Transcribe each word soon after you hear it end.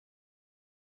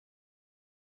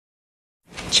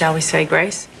Shall we say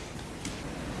grace?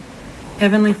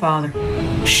 Heavenly Father.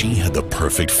 She had the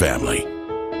perfect family.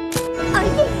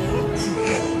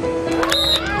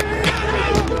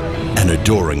 An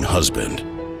adoring husband.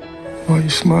 Why are you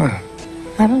smiling?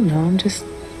 I don't know, I'm just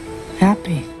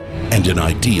happy. And an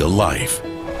ideal life.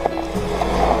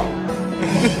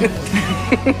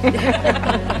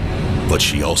 But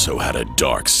she also had a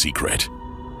dark secret.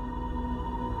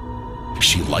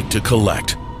 She liked to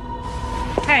collect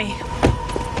Hey.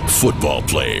 football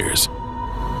players.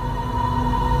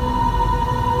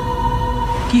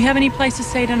 Do you have any place to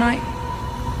stay tonight?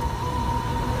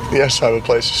 Yes, I have a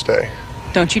place to stay.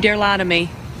 Don't you dare lie to me.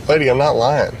 Lady, I'm not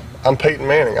lying. I'm Peyton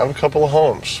Manning. I have a couple of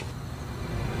homes.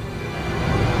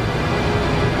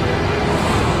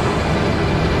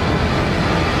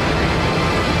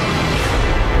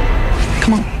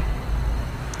 Come on.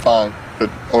 Fine, but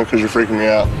only because you're freaking me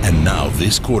out. And now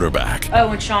this quarterback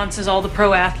Oh, and Sean says all the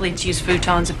pro athletes use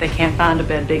futons if they can't find a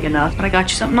bed big enough. But I got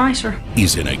you something nicer.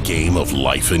 is in a game of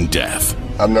life and death.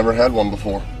 I've never had one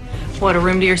before. What, a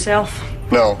room to yourself?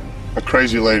 No, a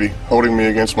crazy lady holding me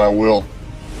against my will.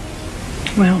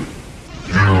 Well,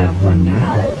 I have one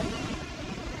now.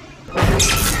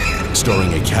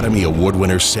 Starring Academy Award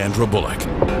winner Sandra Bullock.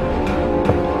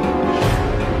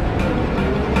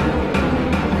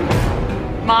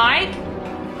 Mike?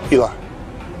 Eli,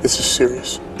 this is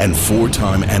serious. And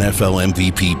four-time NFL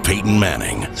MVP Peyton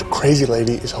Manning. The crazy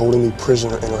lady is holding me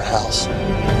prisoner in her house.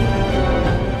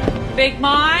 Big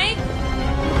Mike?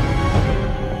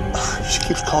 She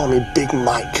keeps calling me Big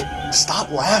Mike.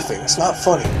 Stop laughing. It's not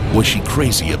funny. Was she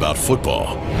crazy about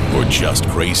football or just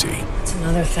crazy? That's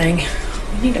another thing.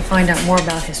 We need to find out more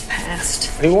about his past.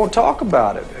 He won't talk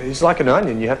about it. He's like an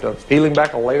onion. You have to peel him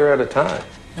back a layer at a time.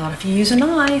 Not if you use a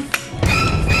knife.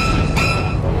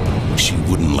 She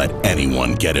wouldn't let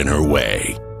anyone get in her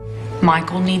way.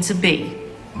 Michael needs a B.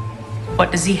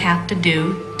 What does he have to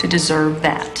do to deserve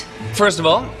that? First of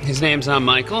all, his name's not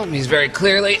Michael. He's very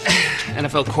clearly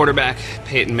NFL quarterback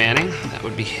Peyton Manning. That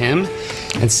would be him.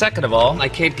 And second of all, I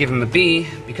can't give him a B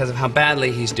because of how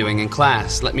badly he's doing in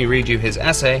class. Let me read you his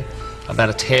essay about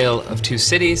a tale of two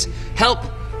cities. Help!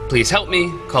 Please help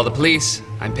me. Call the police.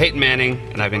 I'm Peyton Manning,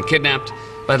 and I've been kidnapped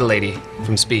by the lady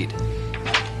from Speed.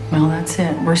 Well, that's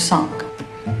it. We're sunk.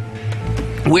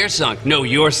 We're sunk. No,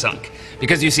 you're sunk.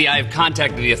 Because you see, I have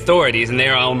contacted the authorities, and they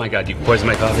are, oh my God, you poisoned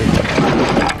my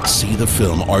coffee. See the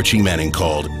film Archie Manning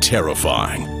called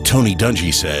Terrifying. Tony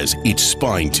Dungy says it's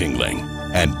spine-tingling.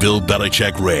 And Bill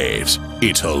Belichick raves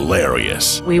it's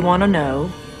hilarious. We want to know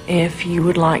if you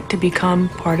would like to become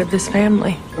part of this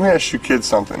family. Let me ask you kids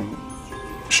something.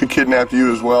 She kidnapped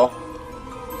you as well?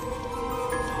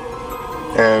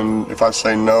 And if I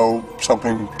say no,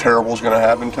 something terrible is going to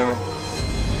happen to me?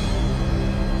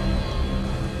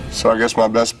 So I guess my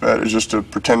best bet is just to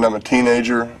pretend I'm a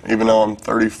teenager, even though I'm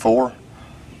 34.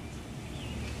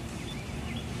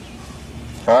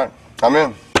 All right, I'm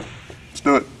in. Let's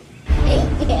do it.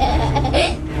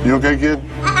 You okay, kid?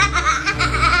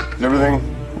 Is everything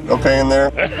okay in there?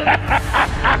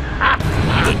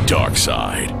 The dark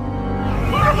side.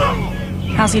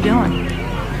 How's he doing?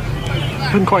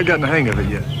 Haven't quite gotten the hang of it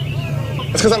yet.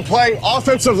 It's because I'm playing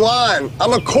offensive line.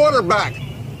 I'm a quarterback.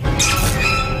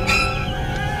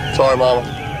 Sorry, Mama.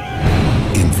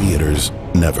 In theaters,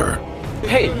 never.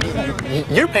 Hey,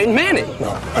 you're Peyton Manning.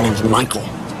 No, my name's Michael.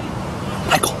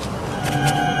 Michael.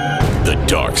 The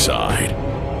dark side.